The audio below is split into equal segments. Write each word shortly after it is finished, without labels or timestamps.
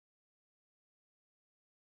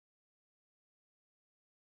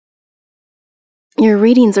Your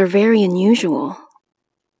readings are very unusual.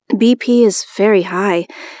 BP is very high.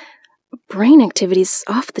 Brain activity's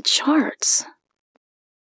off the charts.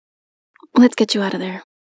 Let's get you out of there.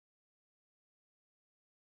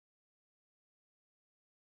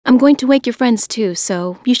 I'm going to wake your friends too,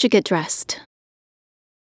 so you should get dressed.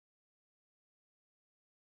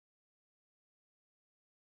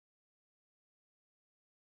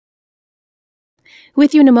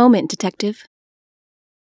 With you in a moment, Detective.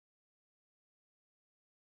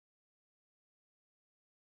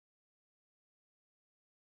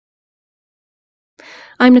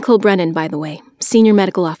 I'm Nicole Brennan, by the way, Senior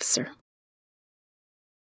Medical Officer.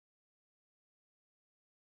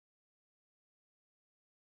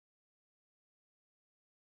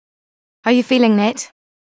 How are you feeling, Nate?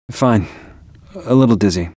 Fine. A little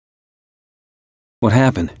dizzy. What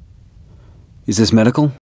happened? Is this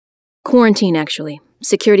medical? Quarantine, actually.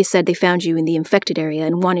 Security said they found you in the infected area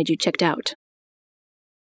and wanted you checked out.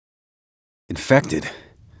 Infected?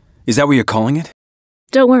 Is that what you're calling it?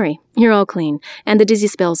 Don't worry, you're all clean, and the dizzy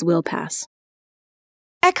spells will pass.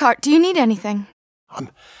 Eckhart, do you need anything?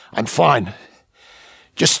 I'm fine.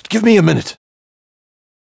 Just give me a minute.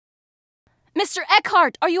 Mr.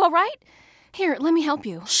 Eckhart, are you all right? Here, let me help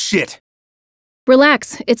you. Shit!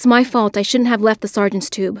 Relax, it's my fault. I shouldn't have left the sergeant's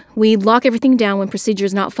tube. We lock everything down when procedure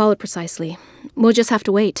is not followed precisely. We'll just have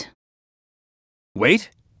to wait. Wait?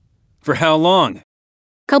 For how long?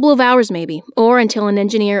 Couple of hours maybe, or until an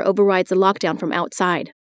engineer overrides the lockdown from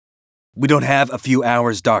outside. We don't have a few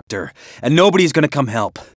hours, Doctor, and nobody's gonna come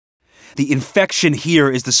help. The infection here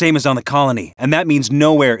is the same as on the colony, and that means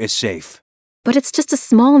nowhere is safe. But it's just a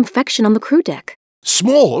small infection on the crew deck.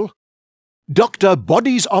 Small? Doctor,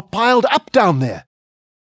 bodies are piled up down there.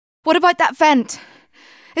 What about that vent?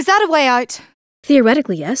 Is that a way out?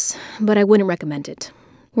 Theoretically, yes, but I wouldn't recommend it.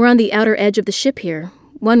 We're on the outer edge of the ship here.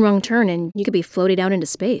 One wrong turn and you could be floated out into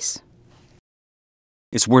space.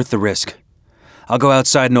 It's worth the risk. I'll go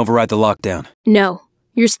outside and override the lockdown. No,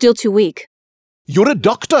 you're still too weak. You're a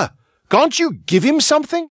doctor. Can't you give him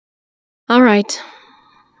something? All right.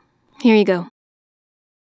 Here you go.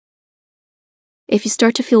 If you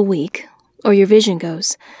start to feel weak, or your vision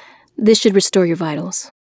goes, this should restore your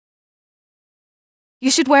vitals.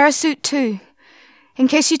 You should wear a suit too, in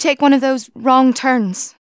case you take one of those wrong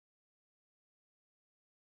turns.